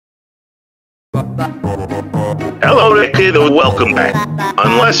Hello there, kid, welcome back.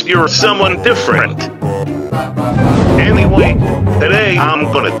 Unless you're someone different. Anyway, today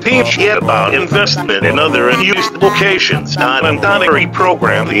I'm gonna teach you about investment in other unused locations. I'm gonna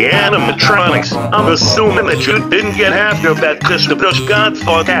reprogram the animatronics. I'm assuming that you didn't get half of that because of those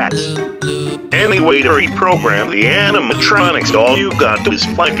godfather cats. Anyway, to reprogram the animatronics, all you got to do is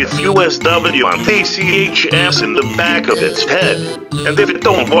plug its USW on TCHS in the back of its head. And if it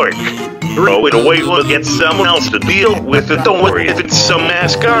don't work, throw it away or get someone else to deal with it. Don't worry if it's some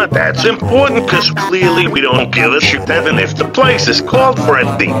mascot. That's important because clearly we don't give a shit even if the place is called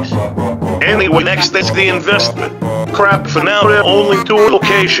Freddy's. Anyway, next is the investment. Crap, for now there are only 2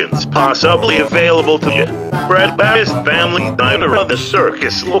 locations possibly available to you. Freddy's Family Diner or the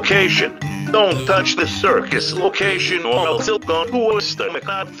circus location. Don't touch the circus location or else it'll go to a stomach,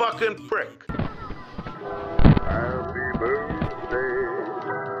 that fucking prick.